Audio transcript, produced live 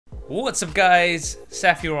What's up, guys?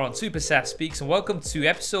 Saf here on SuperSaf Speaks, and welcome to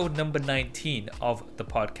episode number 19 of the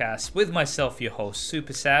podcast with myself, your host,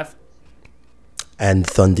 SuperSaf. And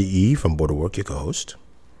Thunder E from Borderwork, your co-host.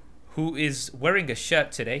 Who is wearing a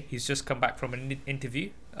shirt today. He's just come back from an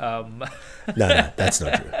interview. No, that's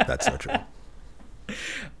not true. That's not true.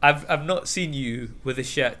 I've not seen you with a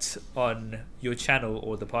shirt on your channel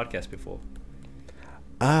or the podcast before.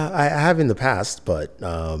 I have in the past, but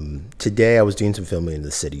today I was doing some filming in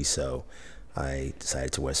the city, so I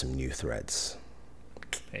decided to wear some new threads.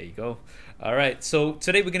 There you go. All right, so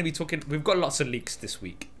today we're going to be talking. We've got lots of leaks this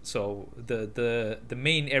week, so the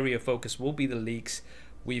main area of focus will be the leaks.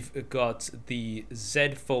 We've got the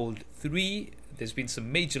Z Fold 3. There's been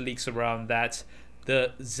some major leaks around that.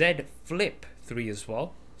 The Z Flip 3 as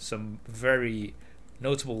well. Some very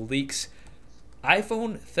notable leaks.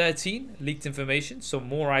 iPhone 13 leaked information, so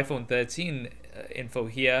more iPhone 13 info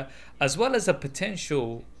here, as well as a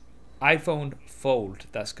potential iPhone Fold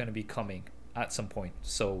that's going to be coming at some point.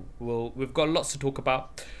 So we've got lots to talk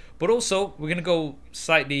about, but also we're going to go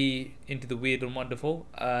slightly into the weird and wonderful,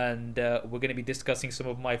 and we're going to be discussing some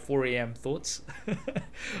of my 4 a.m. thoughts.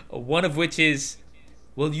 One of which is,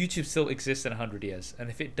 will YouTube still exist in 100 years? And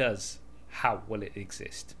if it does, how will it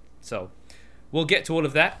exist? So we'll get to all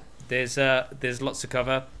of that. There's lots to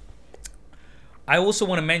cover. I also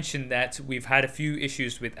want to mention that we've had a few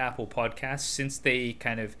issues with Apple Podcasts since they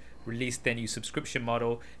kind of released their new subscription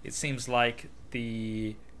model. It seems like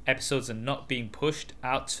the episodes are not being pushed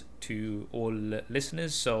out to all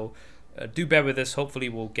listeners, so do bear with us. Hopefully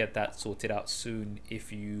we'll get that sorted out soon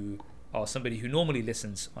if you are somebody who normally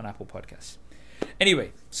listens on Apple Podcasts.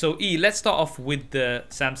 Anyway, so let's start off with the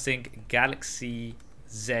Samsung Galaxy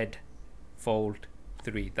Z Fold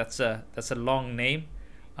 3. That's a long name.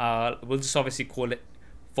 We'll just obviously call it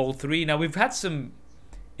Fold 3. Now, we've had some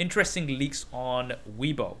interesting leaks on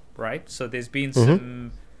Weibo, right? So there's been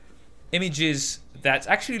some images that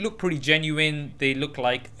actually look pretty genuine. They look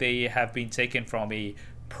like they have been taken from a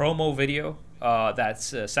promo video that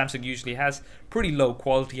Samsung usually has. Pretty low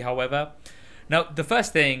quality, however. Now, the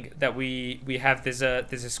first thing that we have, there's a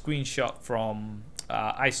screenshot from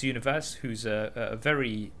Ice Universe, who's a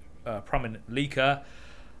very prominent leaker,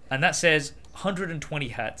 and that says 120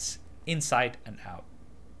 hertz inside and out.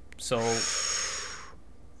 So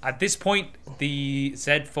at this point, the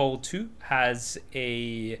Z Fold 2 has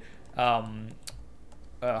a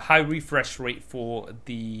high refresh rate for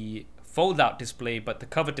the fold out display, but the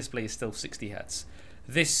cover display is still 60 hertz.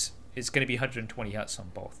 This is going to be 120 hertz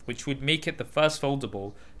on both, which would make it the first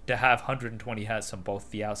foldable to have 120 hertz on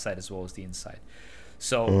both the outside as well as the inside.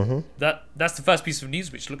 So that's the first piece of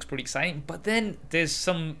news, which looks pretty exciting. But then there's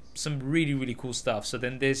some really cool stuff. So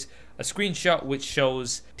then there's a screenshot which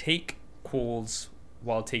shows taking calls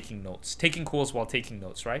while taking notes,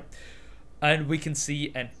 right? And we can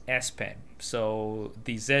see an S Pen. So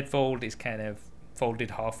the Z Fold is kind of folded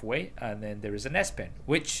halfway, and then there is an S Pen,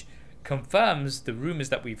 which confirms the rumors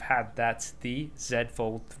that we've had that the Z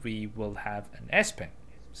Fold 3 will have an S Pen.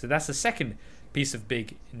 So that's the second piece of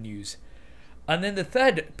big news. And then the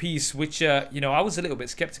third piece, which I was a little bit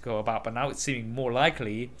skeptical about, but now it's seeming more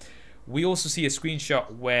likely. We also see a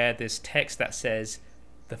screenshot where there's text that says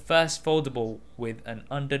the first foldable with an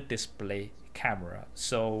under display camera.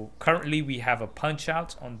 So currently we have a punch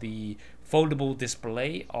out on the foldable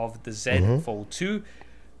display of the Z Fold 2.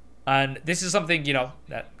 And this is something,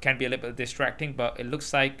 that can be a little bit distracting, but it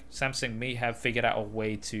looks like Samsung may have figured out a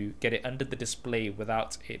way to get it under the display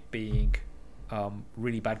without it being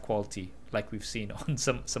really bad quality, like we've seen on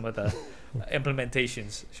some other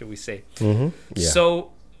implementations, shall we say. Yeah.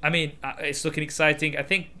 So, I mean, it's looking exciting. I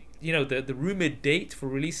think, the rumored date for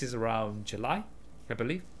release is around July, I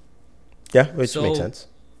believe. Yeah, which makes sense.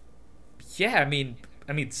 Yeah, I mean,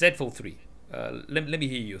 Z Fold 3. Let me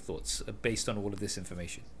hear your thoughts based on all of this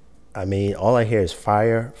information. I mean, all I hear is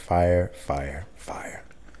fire, fire, fire, fire.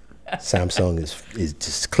 Samsung is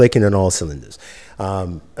just clicking on all cylinders.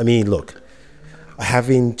 I mean, look,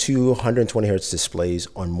 having 220 hertz displays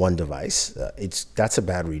on one device, that's a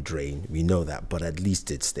battery drain. We know that, but at least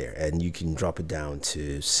it's there, and you can drop it down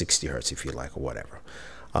to 60 hertz if you like, or whatever.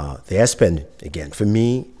 The S Pen, again, for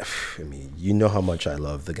me, you know how much I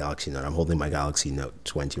love the Galaxy Note. I'm holding my Galaxy Note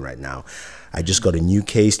 20 right now. I just got a new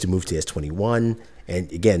case to move to S21,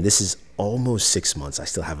 and again, this is almost 6 months. I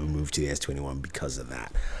still haven't moved to the S21 because of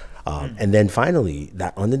that. And then finally,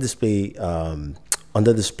 that under display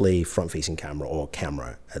front-facing camera, or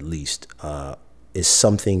camera at least, is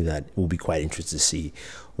something that will be quite interesting to see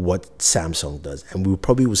what Samsung does, and we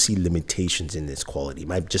probably will see limitations in this quality. It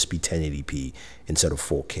might just be 1080p instead of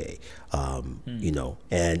 4K, you know,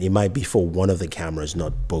 and it might be for one of the cameras,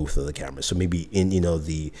 not both of the cameras. So maybe in, you know,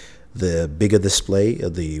 the bigger display,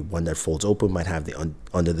 the one that folds open, might have the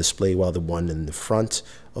under display, while the one in the front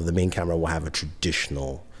of the main camera will have a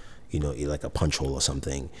traditional, you know, like a punch hole or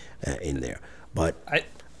something in there. But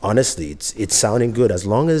honestly, it's sounding good. As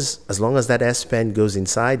long as that S Pen goes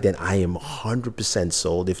inside, then I am 100%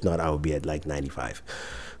 sold. If not, I would be at like 95.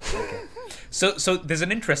 Okay. So there's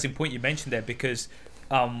an interesting point you mentioned there, because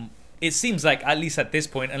it seems like, at least at this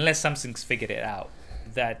point, unless Samsung's figured it out,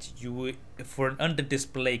 that you would, for an under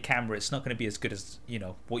display camera, it's not going to be as good as, you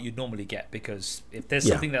know, what you'd normally get, because if there's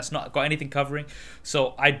something that's not got anything covering.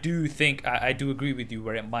 So I do think I do agree with you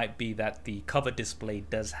where it might be that the cover display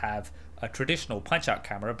does have a traditional punch out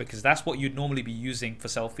camera, because that's what you'd normally be using for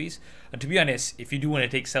selfies. And to be honest, if you do want to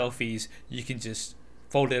take selfies, you can just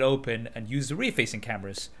fold it open and use the rear facing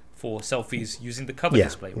cameras for selfies using the cover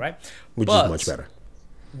display, right? Which is much better.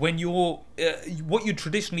 When you're what you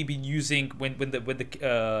traditionally be using when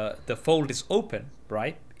the fold is open,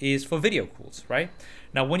 right, is for video calls, right?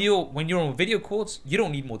 Now when you're on video calls, you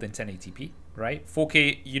don't need more than 1080p, right?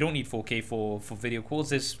 4K, you don't need 4K for video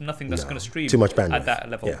calls. There's nothing that's going to stream too much bandwidth at that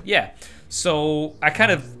level. Yeah. So I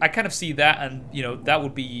kind of see that, and you know, that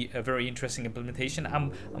would be a very interesting implementation.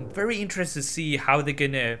 I'm very interested to see how they're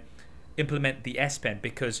gonna implement the S Pen,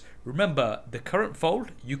 because remember, the current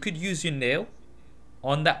fold, you could use your nail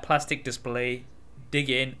on that plastic display, dig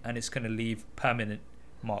in, and it's going to leave permanent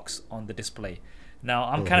marks on the display. Now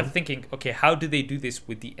I'm kind of thinking, okay, how do they do this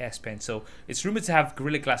with the S Pen? So it's rumored to have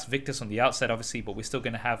Gorilla Glass Victus on the outside, obviously, but we're still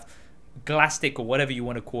going to have Glastic, or whatever you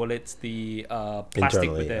want to call it, the plastic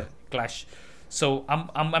with the glass. So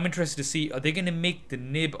I'm interested to see, are they going to make the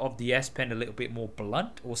nib of the S Pen a little bit more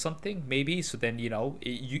blunt or something, maybe, so then, you know,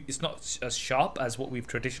 it's not as sharp as what we've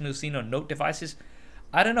traditionally seen on Note devices.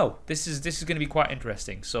 I don't know. This is going to be quite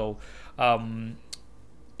interesting. So,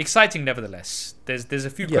 exciting nevertheless. There's a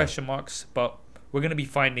few question marks, but we're going to be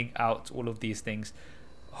finding out all of these things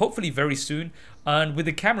hopefully very soon. And with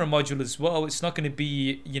the camera module as well, it's not going to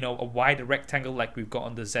be, you know, a wider rectangle like we've got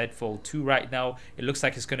on the Z Fold 2 right now. It looks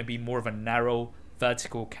like it's going to be more of a narrow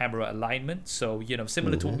vertical camera alignment. So, you know,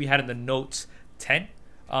 similar to what we had in the Note 10.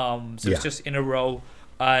 So it's just in a row,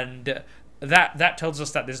 and that tells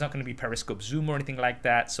us that there's not going to be periscope zoom or anything like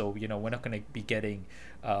that. So, you know, we're not going to be getting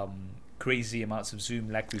crazy amounts of zoom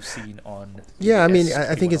like we've seen on I mean,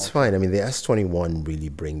 I think it's fine. I mean, the S21 really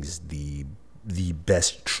brings the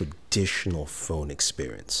best traditional phone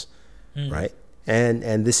experience, right?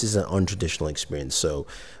 And this is an untraditional experience, so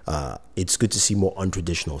it's good to see more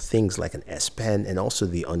untraditional things like an S Pen, and also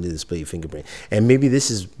the under display fingerprint. And maybe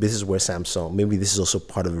this is where Samsung, maybe this is also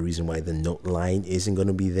part of the reason why the Note line isn't going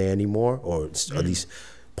to be there anymore, or at least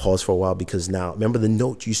pause for a while, because now, remember, the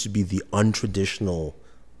Note used to be the untraditional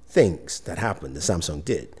things that happened that Samsung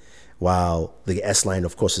did, while the S line,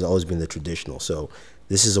 of course, has always been the traditional. So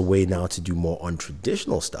this is a way now to do more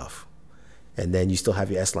untraditional stuff. And then you still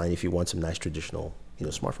have your S line if you want some nice traditional, you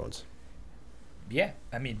know, smartphones. Yeah,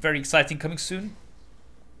 I mean, very exciting, coming soon.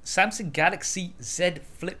 Samsung Galaxy Z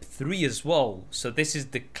Flip 3 as well. So this is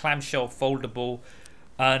the clamshell foldable,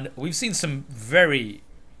 and we've seen some very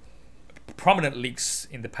prominent leaks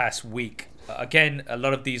in the past week. Again, a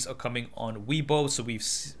lot of these are coming on Weibo, so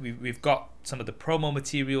we've got some of the promo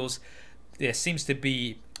materials. There seems to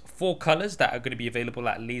be 4 colors that are going to be available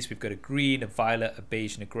at least. We've got a green, a violet, a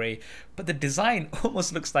beige, and a gray. But the design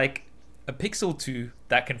almost looks like a Pixel 2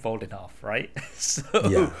 that can fold in half, right?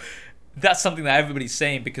 So that's something that everybody's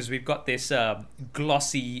saying, because we've got this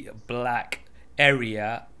glossy black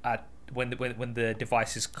area at when the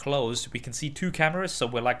device is closed. We can see 2 cameras, so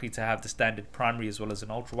we're likely to have the standard primary as well as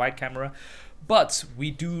an ultra wide camera. But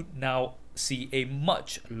we do now see a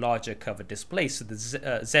much larger cover display. So the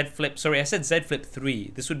Z Flip, sorry, I said Z Flip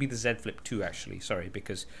 3. This would be the Z Flip 2 actually, sorry,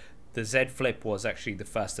 because the Z Flip was actually the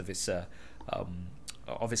first of its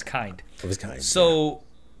kind. So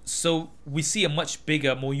we see a much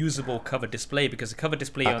bigger, more usable cover display, because the cover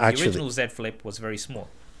display on the original Z Flip was very small.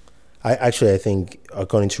 I think,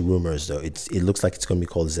 according to rumors, though, it looks like it's going to be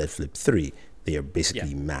called Z Flip 3. They are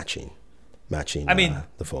basically matching. I mean,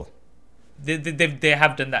 the fold. They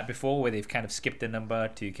have done that before, where they've kind of skipped the number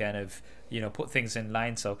to kind of, you know, put things in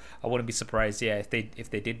line. So I wouldn't be surprised, if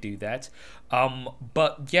they did do that.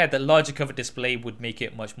 But yeah, the larger cover display would make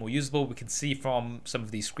it much more usable. We can see from some of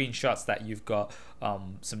these screenshots that you've got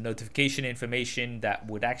some notification information that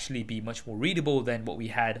would actually be much more readable than what we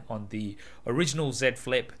had on the original Z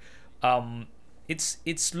Flip.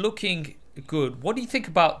 it's looking good. What do you think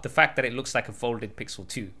about the fact that it looks like a folded Pixel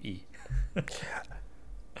 2e?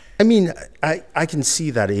 I mean, I can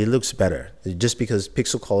see that it looks better just because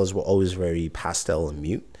Pixel colors were always very pastel and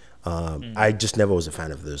mute. I just never was a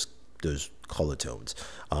fan of those color tones.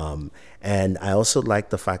 And I also like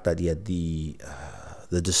the fact that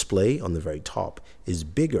the display on the very top is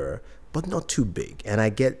bigger, but not too big. And I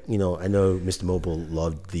get, I know Mr. Mobile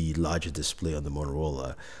loved the larger display on the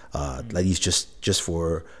Motorola, like he's just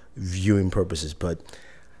for viewing purposes, but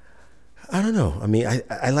I don't know. I mean,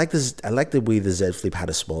 I like this. I like the way the Z Flip had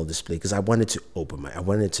a small display because I wanted to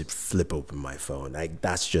flip open my phone.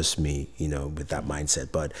 That's just me, with that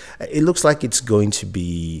mindset. But it looks like it's going to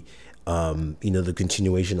be, the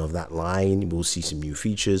continuation of that line. We'll see some new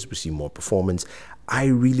features. We'll see more performance. I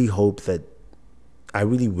really wish that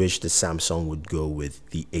Samsung would go with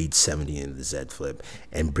the 870 in the Z Flip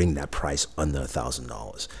and bring that price under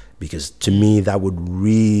 $1,000, because to me that would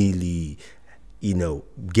really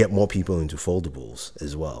get more people into foldables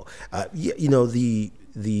as well. The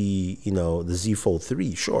Z Fold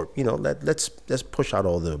 3, sure, let's push out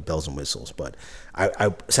all the bells and whistles. But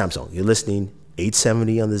Samsung, you're listening,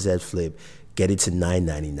 870 on the Z Flip, get it to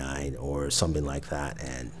 $999 or something like that,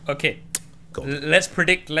 and okay. Go. Let's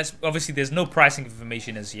predict. Obviously, there's no pricing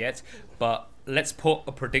information as yet, but let's put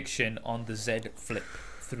a prediction on the Z Flip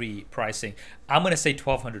 3 pricing. I'm gonna say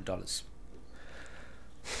 $1,200.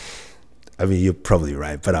 I mean, you're probably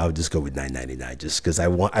right, but I'll just go with $999 just because I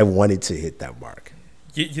wanted to hit that mark.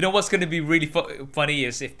 You know what's going to be really funny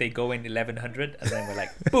is if they go in 1100 and then we're like,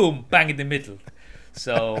 boom, bang in the middle.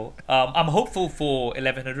 So I'm hopeful for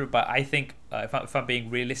 1100, but I think if I'm being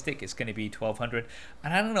realistic, it's going to be 1200.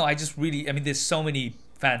 And I don't know, I mean, there's so many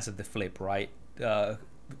fans of the Flip, right?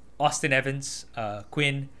 Austin Evans,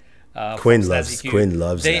 Quinn. Quinn loves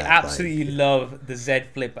they that. absolutely love the Z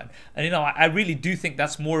Flip, and I really do think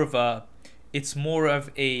that's more of a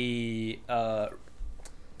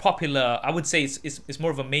popular. I would say it's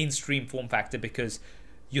more of a mainstream form factor because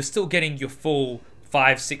you're still getting your full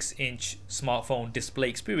 5-6 inch smartphone display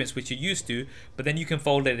experience, which you're used to, but then you can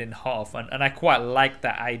fold it in half, and I quite like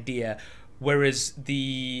that idea. Whereas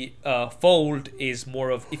the Fold is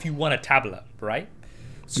more of if you want a tablet, right?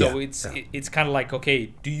 So it's kind of like,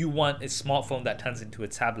 okay, do you want a smartphone that turns into a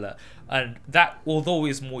tablet? And that, although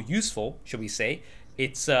is more useful, shall we say,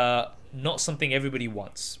 it's not something everybody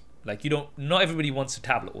wants. Like not everybody wants a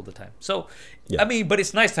tablet all the time. So, I mean, but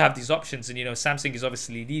it's nice to have these options. And, Samsung is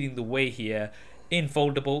obviously leading the way here in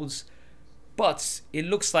foldables. But it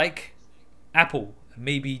looks like Apple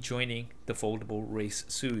may be joining the foldable race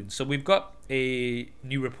soon. So we've got a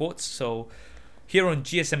new report. So here on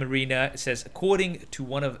GSM Arena, it says, according to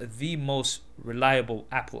one of the most reliable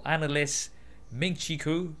Apple analysts, Ming Chi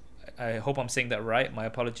Kuo, I hope I'm saying that right, my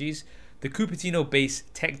apologies, the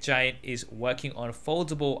Cupertino-based tech giant is working on a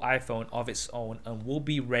foldable iPhone of its own and will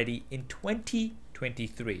be ready in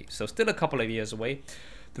 2023. So still a couple of years away.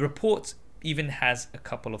 The report even has a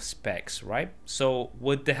couple of specs, right? So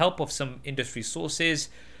with the help of some industry sources,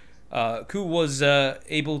 Kuo was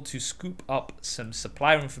able to scoop up some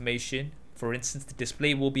supplier information. For instance, the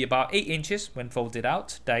display will be about 8 inches when folded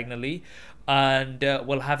out diagonally and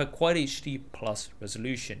will have a Quad HD Plus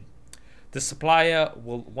resolution. The supplier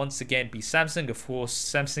will once again be Samsung. Of course,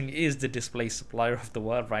 Samsung is the display supplier of the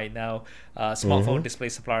world right now, smartphone display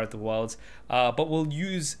supplier of the world, but will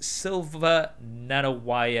use silver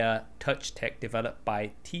nanowire touch tech developed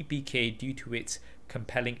by TPK due to its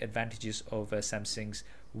compelling advantages over Samsung's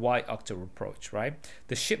Y-Octo approach, right?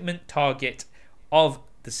 The shipment target of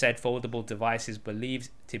the said foldable device is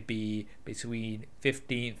believed to be between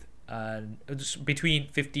 15 and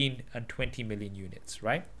 20 million units,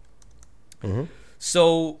 right?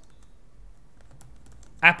 So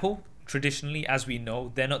Apple, traditionally, as we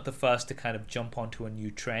know, they're not the first to kind of jump onto a new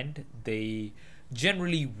trend. They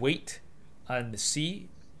generally wait and see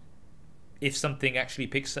if something actually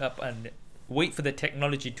picks up and wait for the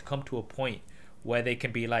technology to come to a point where they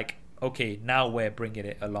can be like, okay, now we're bringing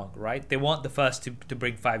it along, right? They weren't the first to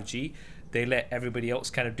bring 5G. They let everybody else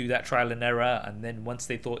kind of do that trial and error, and then once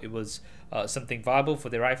they thought it was something viable for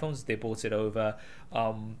their iPhones, they brought it over.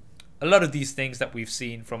 A lot of these things that we've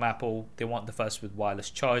seen from Apple, they want the first with wireless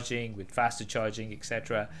charging, with faster charging,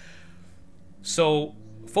 etc. So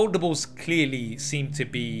foldables clearly seem to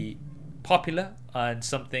be popular and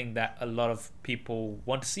something that a lot of people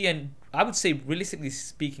want to see. And I would say, realistically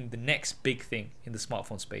speaking, the next big thing in the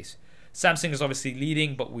smartphone space. Samsung is obviously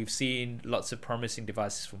leading, but we've seen lots of promising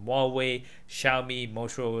devices from Huawei, Xiaomi,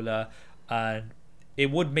 Motorola, and it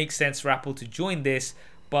would make sense for Apple to join this.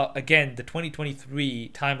 But again, the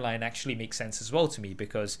 2023 timeline actually makes sense as well to me,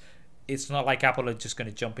 because it's not like Apple are just going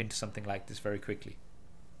to jump into something like this very quickly.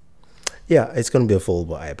 Yeah, it's going to be a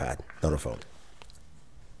foldable iPad, not a phone.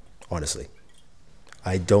 Honestly,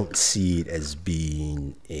 I don't see it as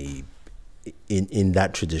being in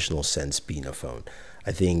that traditional sense being a phone.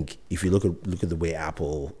 I think if you look at the way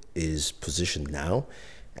Apple is positioned now,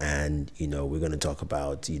 and we're going to talk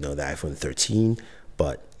about the iPhone 13,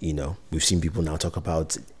 but we've seen people now talk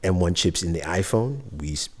about M1 chips in the iPhone.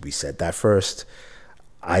 We said that first.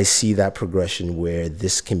 I see that progression where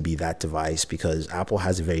this can be that device because Apple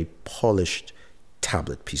has a very polished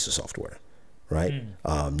tablet piece of software, right?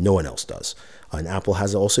 No one else does. And Apple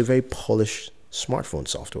has also very polished smartphone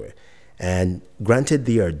software. And granted,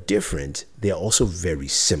 they are different, they are also very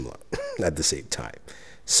similar at the same time.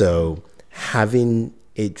 So having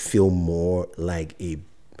it feel more like a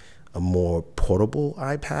more portable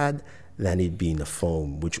iPad than it being a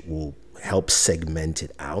phone, which will help segment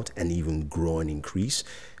it out and even grow and increase,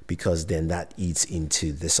 because then that eats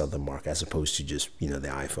into this other market as opposed to just the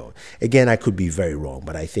iPhone. Again, I could be very wrong,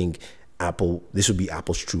 but I think this would be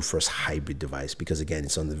Apple's true first hybrid device, because again,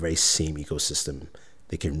 it's on the very same ecosystem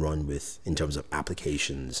they can run with in terms of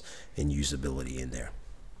applications and usability in there.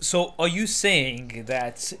 So are you saying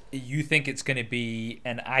that you think it's going to be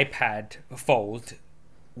an iPad Fold,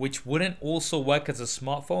 which wouldn't also work as a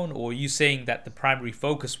smartphone, or are you saying that the primary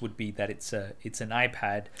focus would be that it's an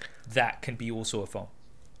iPad that can be also a phone?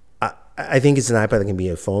 I think it's an iPad that can be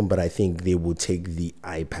a phone, but I think they will take the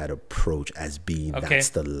iPad approach as being that's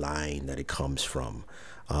the line that it comes from.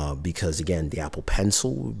 Because again, the Apple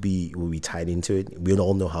Pencil will be tied into it. We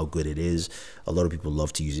all know how good it is. A lot of people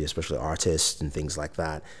love to use it, especially artists and things like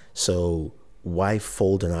that. So why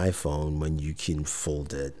fold an iPhone when you can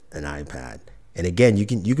fold an iPad? And again, you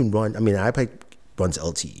can run. I mean, an iPad runs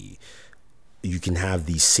LTE. You can have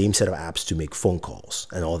the same set of apps to make phone calls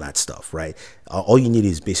and all that stuff, right? All you need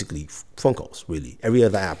is basically phone calls, really. Every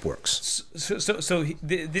other app works. So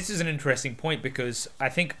this is an interesting point, because I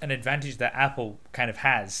think an advantage that Apple kind of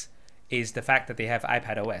has is the fact that they have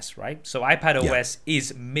iPad OS, right? So iPad OS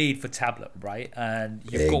is made for tablet, right? And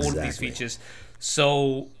you've got all of these features.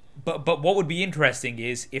 So, but what would be interesting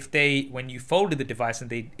is if when you folded the device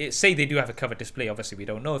and say they do have a covered display. Obviously, we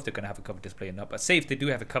don't know if they're going to have a covered display or not. But say if they do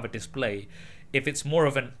have a covered display, if it's more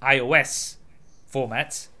of an iOS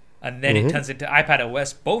format, and then it turns into iPad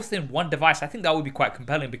OS, both in one device, I think that would be quite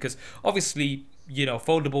compelling, because obviously,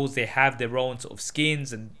 foldables, they have their own sort of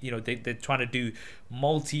skins, and they're trying to do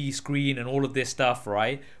multi-screen and all of this stuff,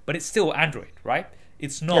 right? But it's still Android, right?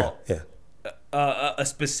 It's not a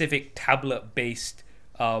specific tablet-based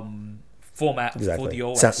format for the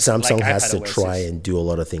OS. Samsung like has iPad to OS try and do a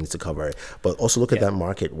lot of things to cover it, but also look at that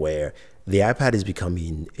market where the iPad is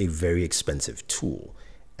becoming a very expensive tool.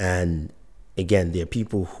 And again, there are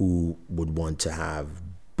people who would want to have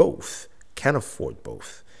both, can afford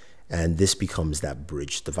both, and this becomes that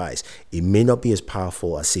bridge device. It may not be as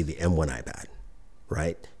powerful as, say, the M1 iPad,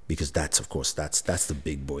 right? Because that's, of course, that's the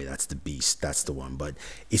big boy, that's the beast, that's the one. But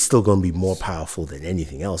it's still going to be more powerful than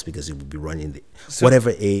anything else, because it will be running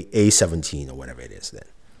whatever A17 or whatever it is then.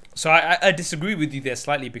 So I disagree with you there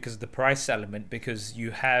slightly because of the price element, because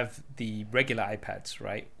you have the regular iPads,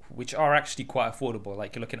 right, which are actually quite affordable.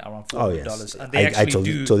 Like you're looking at around $400, and they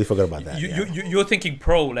actually totally forgot about that. You're thinking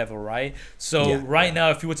pro level, right? So now,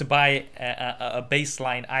 if you were to buy a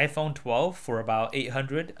baseline iPhone 12 for about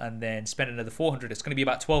 $800 and then spend another $400, it's going to be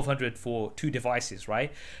about $1,200 for two devices,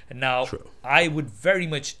 right? And now, I would very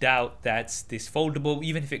much doubt that this foldable,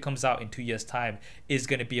 even if it comes out in 2 years' time, is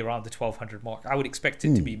going to be around the $1,200 mark. I would expect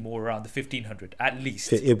it to be more around the $1,500 at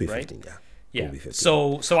least. It'll be right? 15, yeah.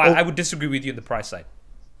 So I would disagree with you on the price side.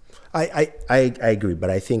 I agree, but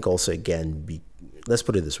I think also, again, let's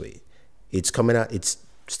put it this way. It's coming out, it's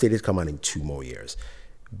stated to come out in 2 more years.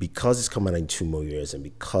 Because it's coming out in 2 more years, and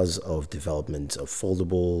because of development of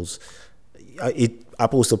foldables,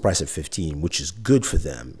 Apple will still price at 15, which is good for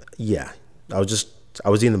them. Yeah, I was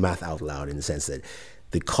doing the math out loud in the sense that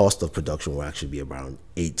the cost of production will actually be around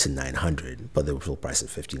 $800 to $900, but they will still price at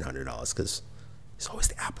 $1,500 because it's always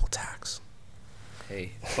the Apple tax.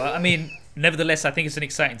 Hey, but I mean, nevertheless, I think it's an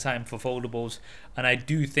exciting time for foldables, and I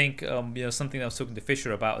do think something that I was talking to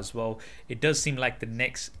Fisher about as well. It does seem like the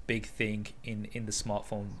next big thing in the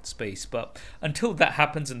smartphone space. But until that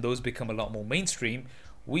happens and those become a lot more mainstream,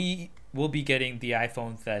 we will be getting the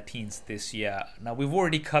iPhone 13s this year. Now, we've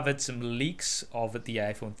already covered some leaks of the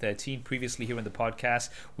iPhone 13 previously here in the podcast.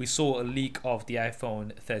 We saw a leak of the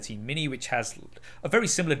iPhone 13 mini, which has a very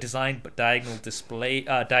similar design but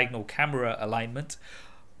diagonal camera alignment.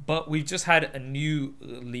 But we've just had a new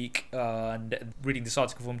leak, and reading this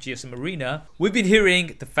article from GSM Arena, we've been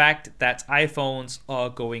hearing the fact that iPhones are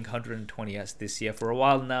going 120Hz this year for a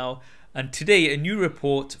while now. And today, a new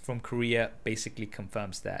report from Korea basically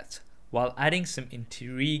confirms that, while adding some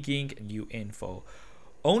intriguing new info.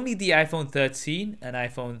 Only the iPhone 13 and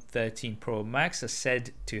iPhone 13 Pro Max are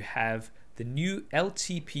said to have the new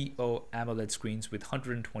LTPO AMOLED screens with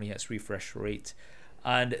 120Hz refresh rate,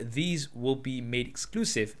 and these will be made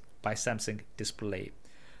exclusive by Samsung Display.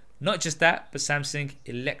 Not just that, but Samsung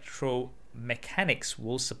Electromechanics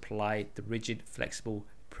will supply the rigid, flexible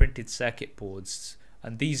printed circuit boards,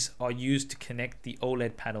 and these are used to connect the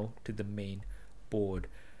OLED panel to the main board.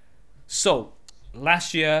 So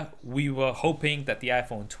last year we were hoping that the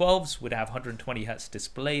iPhone 12s would have 120Hz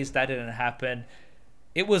displays. That didn't happen.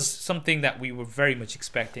 It was something that we were very much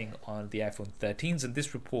expecting on the iPhone 13s, and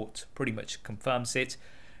this report pretty much confirms it.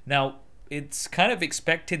 Now, it's kind of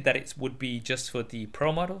expected that it would be just for the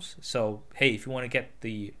Pro models. So, hey, if you want to get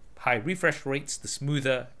the high refresh rates, the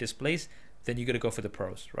smoother displays, then you got to go for the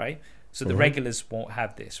Pros, right? So the regulars won't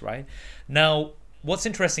have this, right? Now, what's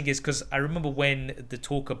interesting is, because I remember when the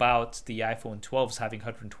talk about the iPhone 12s having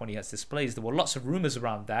 120Hz displays, there were lots of rumors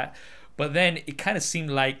around that. But then it kind of seemed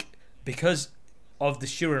like, because of the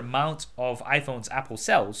sheer amount of iPhones Apple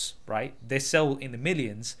sells, right? They sell in the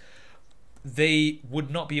millions. They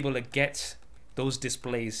would not be able to get those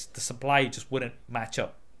displays. The supply just wouldn't match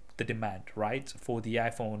up the demand, right? For the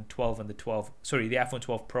iPhone 12 and the iPhone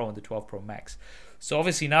 12 Pro and the 12 Pro Max. So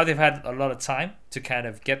obviously now they've had a lot of time to kind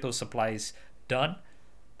of get those supplies done,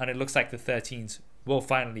 and it looks like the 13s will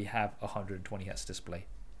finally have a 120Hz display.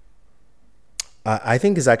 I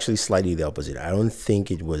think it's actually slightly the opposite. I don't think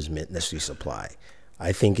it was necessarily supply.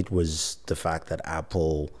 I think it was the fact that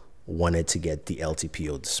Apple wanted to get the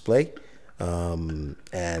LTPO display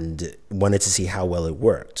and wanted to see how well it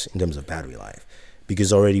worked in terms of battery life.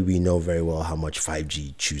 Because already we know very well how much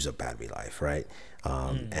 5G chews up battery life, right?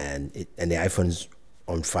 And the iPhones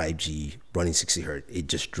on 5G running 60 Hz, it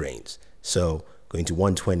just drains. So going to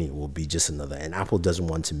 120 will be just another. And Apple doesn't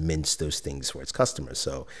want to mince those things for its customers.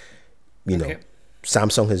 So, you know,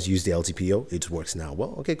 Samsung has used the LTPO. It works now.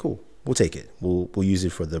 Well, okay, cool. We'll take it. We'll use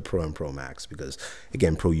it for the Pro and Pro Max because,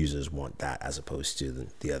 again, Pro users want that as opposed to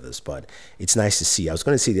the others. But it's nice to see. I was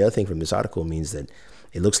going to say the other thing from this article means that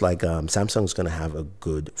it looks like Samsung's going to have a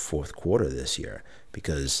good fourth quarter this year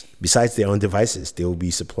because besides their own devices, they will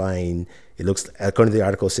be supplying, it looks, according to the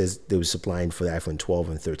article, says they were supplying for the iPhone 12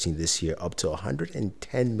 and 13 this year up to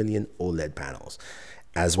 110 million OLED panels,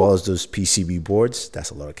 as well as those PCB boards.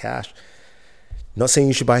 That's a lot of cash. Not saying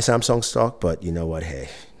you should buy Samsung stock, but you know what? Hey,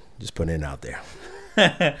 just putting it out there.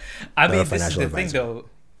 I mean, this is the thing, though.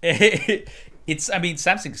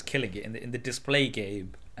 Samsung's killing it in the display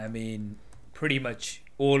game. I mean, pretty much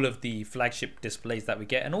all of the flagship displays that we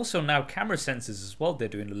get, and also now camera sensors as well. They're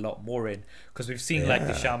doing a lot more in, because we've seen like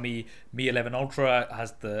the Xiaomi Mi 11 Ultra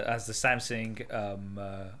has the Samsung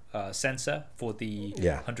sensor for the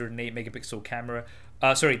 108 megapixel camera.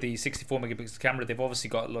 The 64 megapixel camera. They've obviously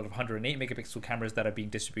got a lot of 108 megapixel cameras that are being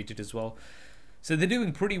distributed as well. So they're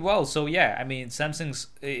doing pretty well. So yeah, I mean, Samsung's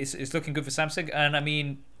is looking good for Samsung, and I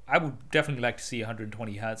mean, I would definitely like to see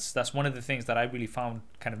 120 Hz. That's one of the things that I really found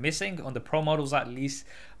kind of missing on the Pro models, at least,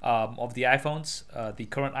 of the iPhones, the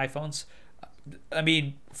current iPhones. I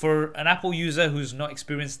mean, for an Apple user who's not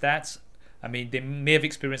experienced that, I mean, they may have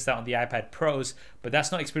experienced that on the iPad Pros, but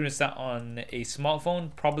that's not experienced that on a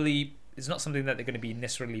smartphone. Probably it's not something that they're going to be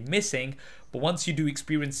necessarily missing, but once you do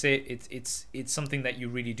experience it, it's something that you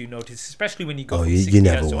really do notice, especially when you go. You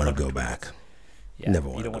never want to go back. Yeah, never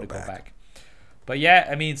want to go back. But yeah,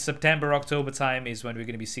 I mean, September, October time is when we're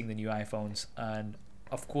going to be seeing the new iPhones, and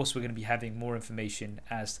of course we're going to be having more information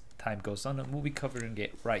as time goes on, and we'll be covering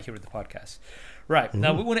it right here at the podcast. Right,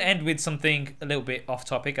 now we want to end with something a little bit off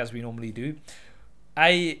topic, as we normally do.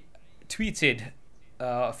 I tweeted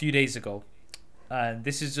a few days ago, and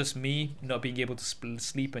this is just me not being able to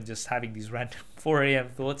sleep and just having these random 4 a.m.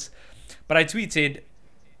 thoughts, but I tweeted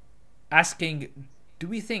asking, do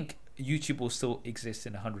we think YouTube will still exist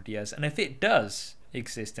in 100 years? And if it does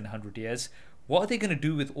exist in 100 years, what are they going to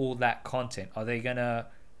do with all that content? Are they going to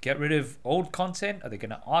get rid of old content? Are they going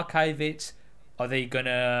to archive it? Are they going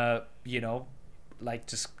to, like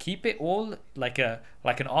just keep it all like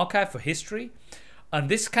an archive for history? And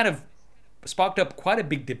this kind of sparked up quite a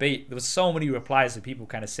big debate. There was so many replies of people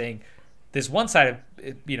kind of saying, there's one side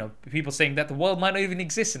of, people saying that the world might not even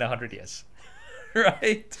exist in 100 years.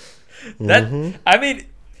 Right? That, I mean,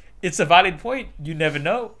 it's a valid point. You never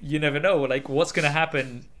know. Like, what's going to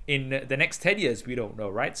happen in the next 10 years? We don't know,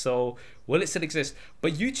 right? So, will it still exist?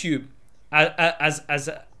 But YouTube, as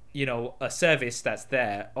you know, a service that's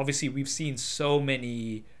there, obviously we've seen so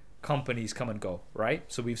many companies come and go, right?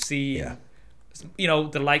 So we've Yeah. seen, you know,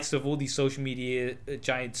 the likes of all these social media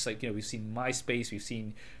giants, like, you know, we've seen MySpace, we've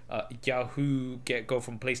seen Yahoo go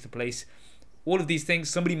from place to place. All of these things.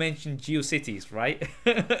 Somebody mentioned GeoCities, right?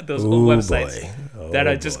 Those old Oh websites boy. that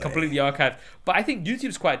Oh are just boy. completely archived. But I think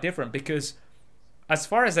YouTube's quite different because, as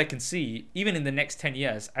far as I can see, even in the next 10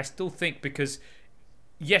 years, I still think, because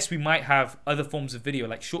yes, we might have other forms of video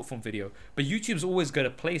like short form video, but YouTube's always got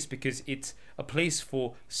a place because it's a place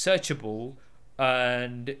for searchable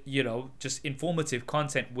and, you know, just informative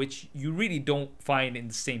content, which you really don't find in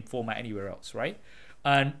the same format anywhere else, right?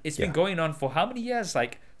 And it's been Yeah. going on for how many years?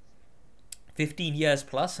 Like 15 years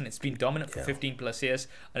plus, and it's been dominant for Yeah. 15 plus years,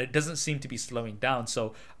 and it doesn't seem to be slowing down.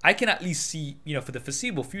 So I can at least see, you know, for the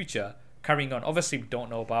foreseeable future carrying on. Obviously we don't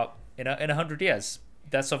know about in 100 years.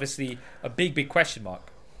 That's obviously a big question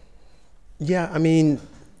mark. Yeah, I mean,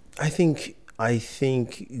 I think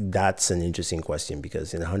that's an interesting question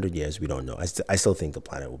because in 100 years we don't know. I still think the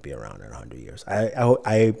planet will be around in 100 years.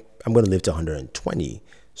 I'm going to live to 120,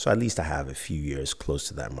 so at least I have a few years close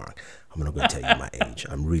to that mark. I'm not going to tell you my age.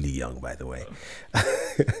 I'm really young, by the way.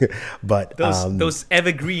 But Those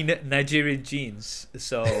evergreen Nigerian genes.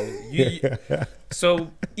 So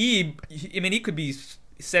so I mean, he could be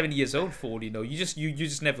 70 years old for all you know. You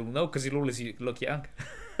just never will know because he'll always look young.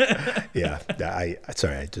 yeah,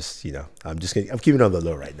 sorry, I'm keeping it on the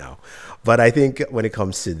low right now. But I think when it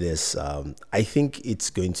comes to this, I think it's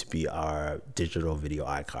going to be our digital video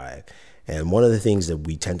archive. And one of the things that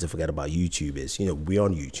we tend to forget about YouTube is, you know, we're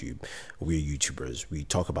on YouTube, we're YouTubers, we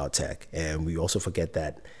talk about tech, and we also forget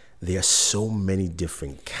that there are so many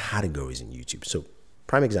different categories in YouTube. So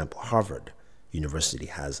prime example, Harvard University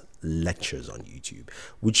has lectures on YouTube,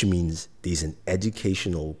 which means there's an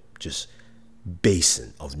educational just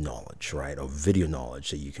basin of knowledge, right, of video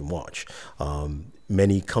knowledge that you can watch.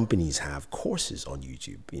 Many companies have courses on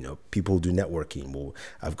YouTube. You know, people do networking. Well,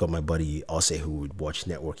 I've got my buddy Ose who would watch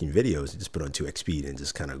networking videos and just put on 2x speed and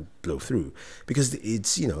just kind of blow through, because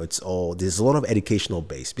it's, you know, there's a lot of educational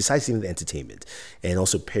base besides even the entertainment and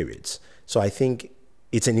also periods. So I think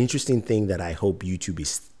it's an interesting thing that I hope YouTube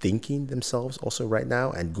is thinking themselves also right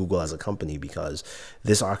now, and Google as a company, because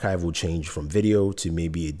this archive will change from video to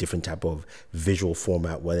maybe a different type of visual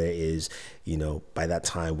format, whether it is, you know, by that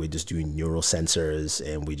time we're just doing neural sensors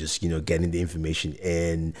and we're just, you know, getting the information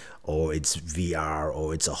in, or it's VR,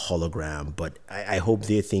 or it's a hologram. But I hope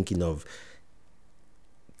they're thinking of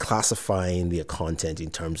classifying their content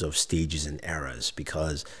in terms of stages and eras,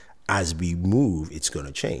 because as we move, it's going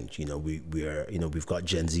to change. You know, we've got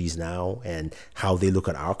Gen Zs now, and how they look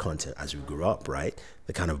at our content as we grew up, right?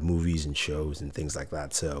 The kind of movies and shows and things like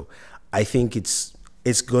that. So I think it's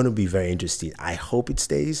going to be very interesting. I hope it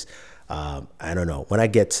stays. I don't know. When I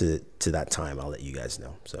get to that time, I'll let you guys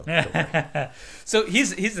know. So don't worry. So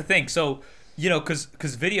here's the thing. So, you know,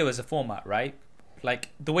 because video is a format, right? Like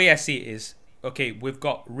the way I see it is, okay, we've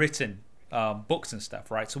got written books and stuff,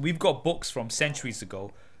 right? So we've got books from centuries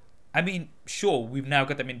ago. I mean, sure, we've now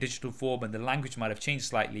got them in digital form and the language might have changed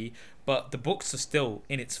slightly, but the books are still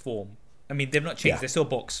in its form. I mean, they've not changed. Yeah. They're still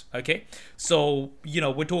books, okay? So, you know,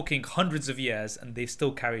 we're talking hundreds of years and they've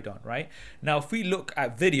still carried on, right? Now, if we look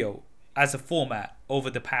at video as a format over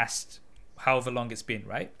the past however long it's been,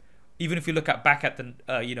 right? Even if you look back at the,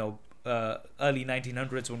 early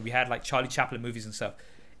 1900s when we had like Charlie Chaplin movies and stuff,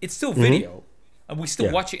 it's still video. And we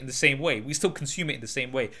still watch it in the same way. We still consume it in the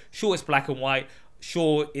same way. Sure, it's black and white.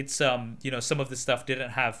 Sure, it's some of the stuff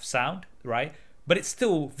didn't have sound, right? But it's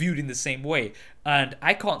still viewed in the same way, and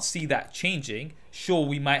I can't see that changing. Sure,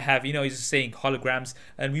 we might have, you know, he's saying holograms,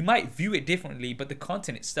 and we might view it differently, but the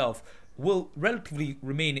content itself will relatively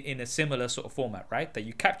remain in a similar sort of format, right? That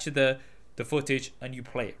you capture the footage and you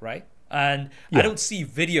play it, right? And I don't see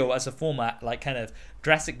video as a format like kind of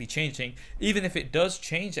drastically changing. Even if it does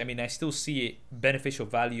change, I mean, I still see it beneficial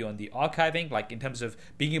value on the archiving, like in terms of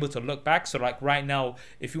being able to look back. So like right now,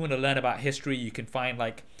 if you want to learn about history, you can find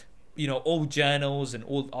like, you know, old journals and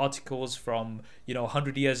old articles from, you know,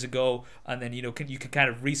 100 years ago, and then, you know, you can kind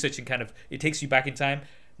of research and kind of, it takes you back in time.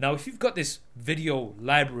 Now, if you've got this video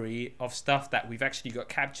library of stuff that we've actually got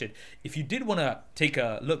captured, if you did want to take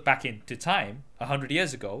a look back into time 100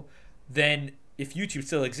 years ago, then if YouTube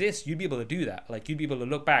still exists, you'd be able to do that. Like, you'd be able to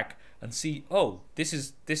look back and see, oh, this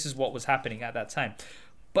is what was happening at that time.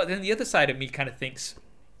 But then the other side of me kind of thinks,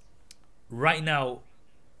 right now,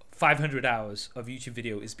 500 hours of YouTube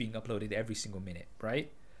video is being uploaded every single minute,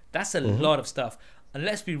 right? That's a lot of stuff. And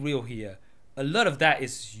let's be real here. a lot of that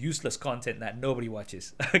is useless content that nobody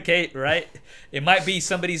watches. Okay, right? It might be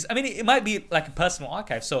somebody's, I mean, it might be like a personal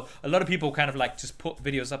archive. So a lot of people kind of like just put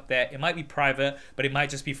videos up there. It might be private, but it might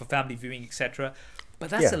just be for family viewing, etc. But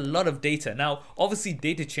that's a lot of data. Now, obviously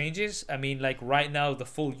data changes. I mean, like right now, the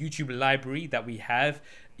full YouTube library that we have,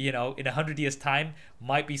 you know, in 100 years time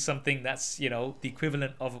might be something that's, you know, the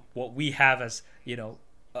equivalent of what we have as, you know,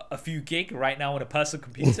 a few gig right now on a personal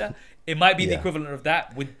computer. It might be the equivalent of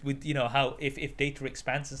that with you know, how if data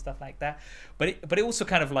expands and stuff like that. But it also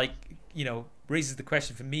kind of like, you know, raises the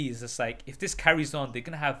question for me is just like, if this carries on, they're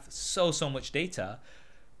gonna have so much data.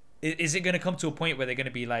 Is it gonna come to a point where they're gonna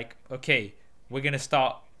be like, okay, we're gonna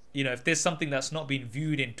start, you know, if there's something that's not been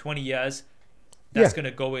viewed in 20 years, that's gonna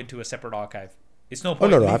go into a separate archive. It's no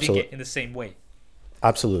point leaving it in the same way.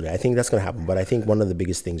 Absolutely. I think that's going to happen. But I think one of the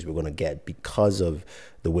biggest things we're going to get because of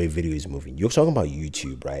the way video is moving, you're talking about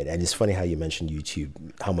YouTube, right? And it's funny how you mentioned YouTube,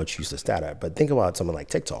 how much useless data. But think about something like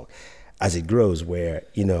TikTok as it grows, where,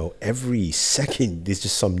 you know, every second there's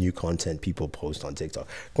just some new content people post on TikTok.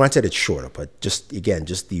 Granted, it's shorter, but just, again,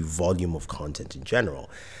 just the volume of content in general.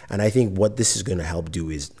 And I think what this is going to help do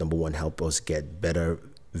is, number one, help us get better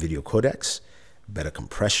video codecs, better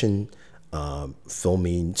compression,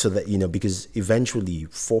 filming, so that, you know, because eventually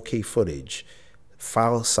 4K footage,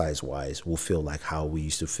 file size wise, will feel like how we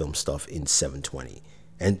used to film stuff in 720,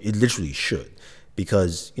 and it literally should,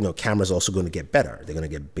 because, you know, cameras also going to get better. They're going to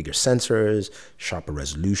get bigger sensors, sharper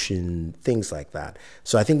resolution, things like that.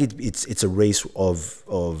 So I think it's a race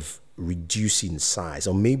of reducing size,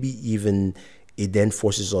 or maybe even it then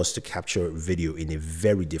forces us to capture video in a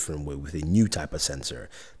very different way with a new type of sensor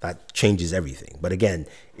that changes everything. But again,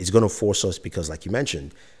 it's going to force us because, like you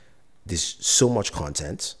mentioned, there's so much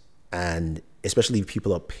content, and especially if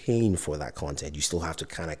people are paying for that content, you still have to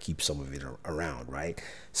kind of keep some of it around, right?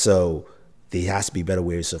 So there has to be better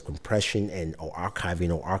ways of compression and or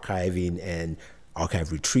archiving and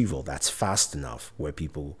archive retrieval that's fast enough where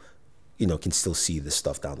people, you know, can still see this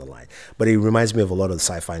stuff down the line. But it reminds me of a lot of the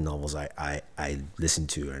sci-fi novels I listen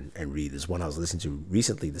to and read. There's one I was listening to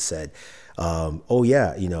recently that said, oh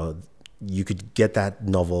yeah, you know, you could get that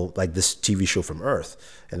novel, like this TV show from Earth.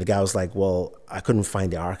 And the guy was like, well, I couldn't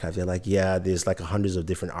find the archive. They're like, yeah, there's like hundreds of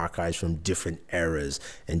different archives from different eras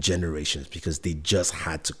and generations, because they just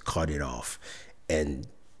had to cut it off and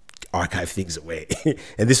archive things away.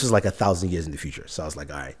 And this was like 1,000 years in the future. So I was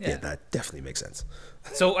like, all right, yeah, that definitely makes sense.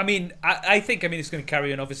 So, I mean, I think it's going to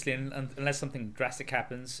carry on, obviously, unless something drastic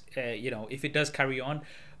happens. You know, if it does carry on,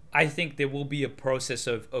 I think there will be a process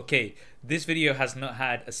of, okay, this video has not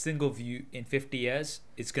had a single view in 50 years.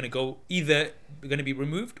 It's going to go either going to be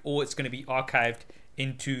removed or it's going to be archived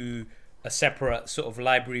into a separate sort of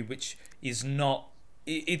library, which is not,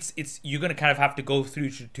 you're going to kind of have to go through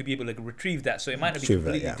to be able to retrieve that. So it might not be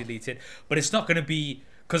completely deleted, but it's not going to be,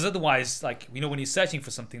 because otherwise, like, you know, when you're searching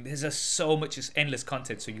for something, there's just so much, it's endless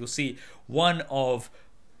content. So you'll see one of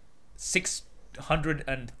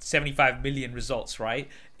 675 million results, right?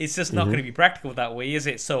 It's just not going to be practical that way, is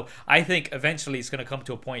it? So I think eventually it's going to come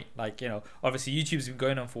to a point, like, you know, obviously YouTube's been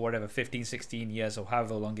going on for whatever, 15, 16 years or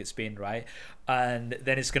however long it's been, right? And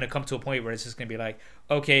then it's going to come to a point where it's just going to be like,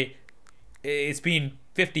 okay, it's been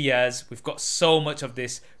 50 years. We've got so much of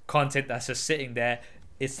this content that's just sitting there.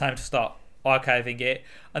 It's time to start archiving it.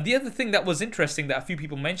 And the other thing that was interesting that a few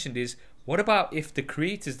people mentioned is, what about if the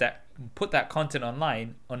creators that put that content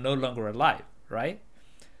online are no longer alive, right?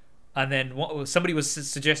 And then somebody was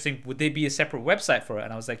suggesting, would there be a separate website for it?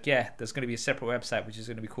 And I was like, yeah, there's going to be a separate website which is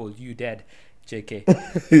going to be called You Dead, JK.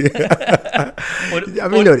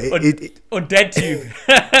 or DeadTube.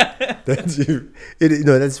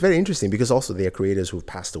 That's very interesting, because also there are creators who've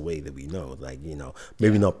passed away that we know, like, you know,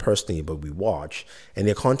 maybe not personally, but we watch, and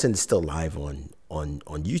their content is still live on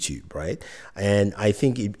YouTube, right? And I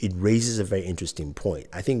think it raises a very interesting point.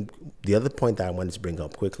 I think the other point that I wanted to bring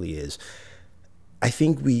up quickly is, I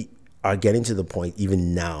think we are getting to the point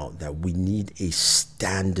even now that we need a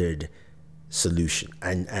standard solution.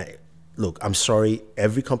 And look, I'm sorry,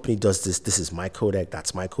 every company does this. This is my codec,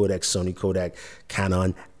 that's my codec, Sony codec,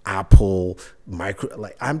 Canon, Apple, like,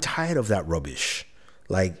 I'm tired of that rubbish.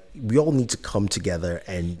 Like, we all need to come together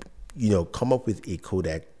and, you know, come up with a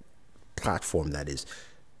codec platform that is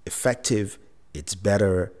effective, it's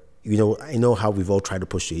better. You know, I know how we've all tried to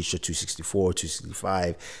push the H264,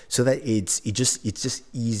 265, so that it's just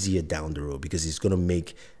easier down the road, because it's going to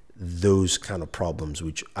make those kind of problems,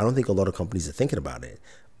 which I don't think a lot of companies are thinking about it,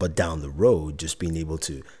 but down the road, just being able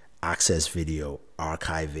to access video,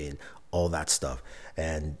 archiving, all that stuff.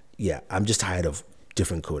 And yeah, I'm just tired of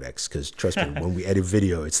different codecs, because trust me, when we edit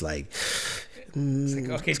video, it's like,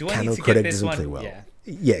 okay, do I need to get this one? Well.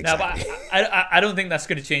 Yeah, Now, but exactly. I don't think that's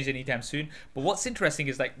going to change anytime soon. But what's interesting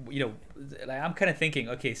is like, like I'm kind of thinking,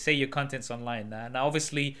 okay, say your content's online now. Now,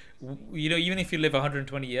 obviously, even if you live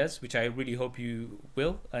 120 years, which I really hope you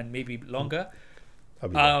will, and maybe longer, I'll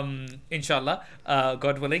be there. inshallah,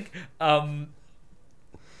 God willing.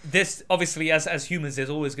 This obviously, as humans, there's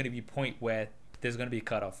always going to be a point where there's going to be a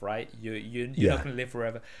cutoff, right? You're Yeah. not going to live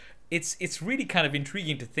forever. It's really kind of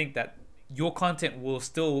intriguing to think that your content will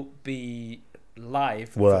still be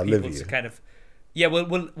live Will for outlive people to you. kind of, yeah,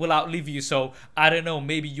 will outlive you. So I don't know,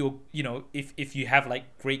 maybe if you have like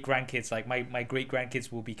great grandkids, like my great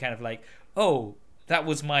grandkids will be kind of like, oh, that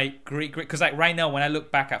was my great because like right now when I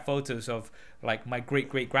look back at photos of like my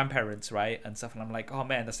great grandparents, right, and stuff, and I'm like, oh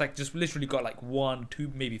man, that's like just literally got like one, two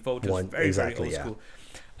maybe photos, One very exactly. old Yeah. school.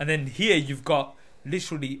 And then here you've got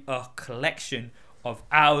literally a collection of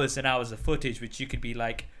hours and hours of footage, which you could be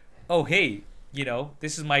like, oh, hey,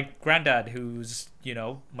 this is my granddad who's,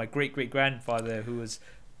 my great grandfather who was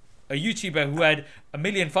a YouTuber who had 1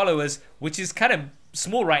 million followers, which is kind of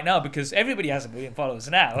small right now because everybody has 1 million followers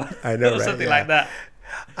now. I know, or right? something Yeah. like that.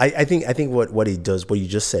 I think what he does, what you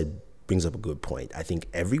just said, brings up a good point. I think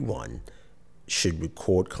everyone should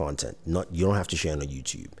record content. Not you don't have to share it on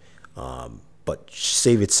YouTube, but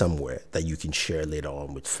save it somewhere that you can share later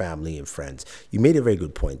on with family and friends. You made a very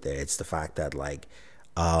good point there. It's the fact that like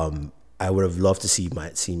I would have loved to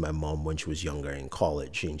seen my mom when she was younger in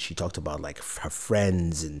college, and she talked about like her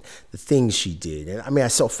friends and the things she did. And I mean, I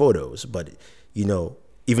saw photos, but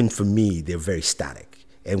even for me, they're very static.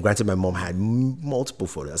 And granted, my mom had multiple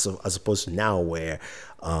photos, as opposed to now where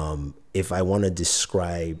if I want to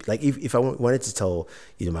describe, like if I wanted to tell,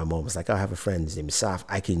 my mom was like, oh, I have a friend, his name is Saf,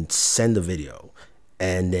 I can send a video.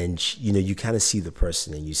 And then, you kind of see the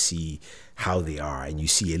person and you see how they are and you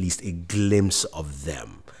see at least a glimpse of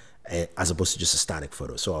them as opposed to just a static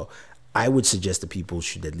photo. So I would suggest that people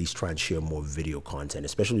should at least try and share more video content,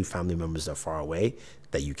 especially family members that are far away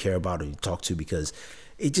that you care about or you talk to, because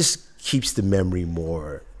it just keeps the memory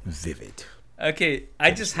more vivid. Okay,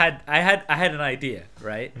 I had an idea,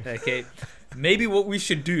 right? Okay, maybe what we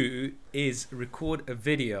should do is record a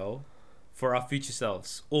video for our future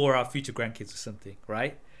selves or our future grandkids or something,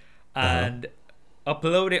 right? And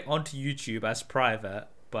upload it onto YouTube as private,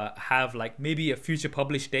 but have like maybe a future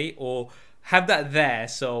published date or have that there.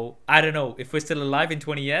 So I don't know if we're still alive in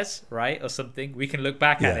 20 years, right, or something. We can look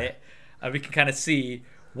back at Yeah. it and we can kind of see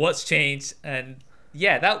what's changed. And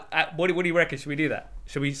yeah, that what do you reckon? Should we do that?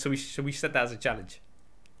 Should we set that as a challenge?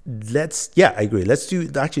 Yeah, I agree. Let's do,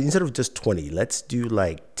 actually, instead of just 20, let's do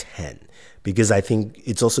like 10, because I think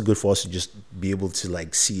it's also good for us to just be able to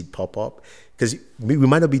like see it pop up, because we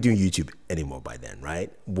might not be doing YouTube anymore by then,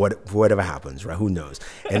 right? Whatever happens, right? Who knows?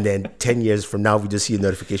 And then 10 years from now, we just see a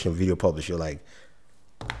notification of video published. You're like,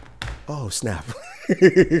 oh, snap.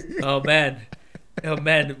 Oh man. Oh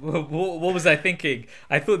man, what was I thinking?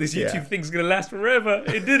 I thought this YouTube thing's gonna last forever.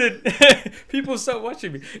 It didn't. People stopped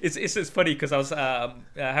watching me. It's funny because I was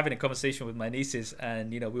having a conversation with my nieces,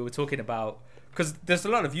 and we were talking about, because there's a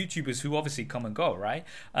lot of YouTubers who obviously come and go, right?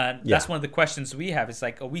 And that's one of the questions we have. It's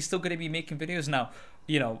like, are we still gonna be making videos now?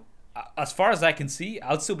 As far as I can see,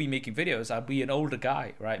 I'll still be making videos. I'll be an older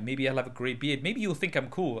guy, right? Maybe I'll have a gray beard. Maybe you'll think I'm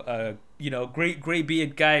cool. Great gray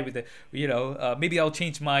beard guy with a, maybe I'll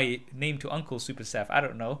change my name to Uncle SuperSaf. I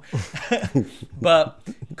don't know. But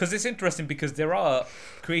because it's interesting, because there are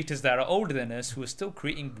creators that are older than us who are still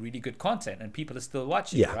creating really good content and people are still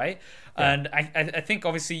watching, right? Yeah. And I think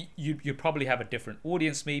obviously you probably have a different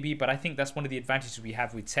audience maybe, but I think that's one of the advantages we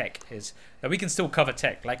have with tech is that we can still cover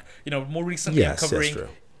tech. Like, more recently I'm covering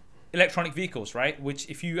electronic vehicles, right? Which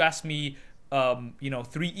if you ask me, 5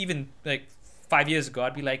 years ago,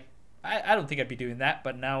 I'd be like, I don't think I'd be doing that,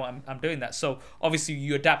 but now I'm doing that. So obviously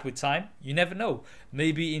you adapt with time. You never know.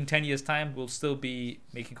 Maybe in 10 years' time we'll still be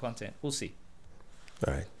making content. We'll see.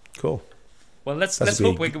 All right, cool. Well, let's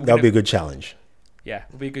hope that'll be a good challenge. Yeah,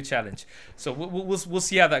 it'll be a good challenge. So we'll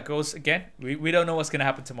see how that goes. Again, we don't know what's gonna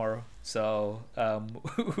happen tomorrow. So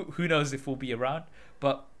who knows if we'll be around?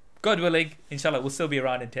 But God willing, inshallah, we'll still be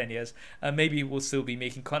around in 10 years. And maybe we'll still be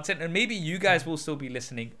making content. And maybe you guys will still be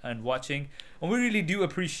listening and watching. And we really do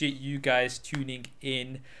appreciate you guys tuning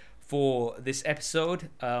in for this episode.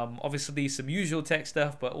 Obviously, some usual tech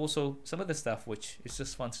stuff, but also some other stuff, which is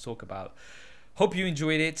just fun to talk about. Hope you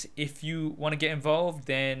enjoyed it. If you want to get involved,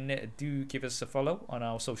 then do give us a follow on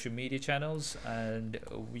our social media channels. And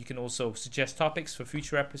you can also suggest topics for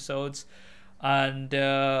future episodes. And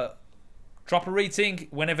Drop a rating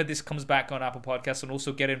whenever this comes back on Apple Podcasts, and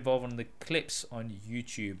also get involved on the clips on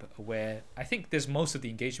YouTube, where I think there's most of the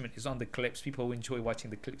engagement is on the clips. People enjoy watching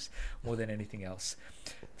the clips more than anything else.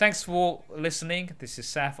 Thanks for listening. This is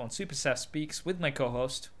Saf on SuperSaf Speaks with my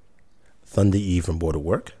co-host Thunder Eve from Border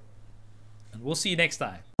Work. and we'll see you next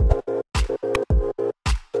time.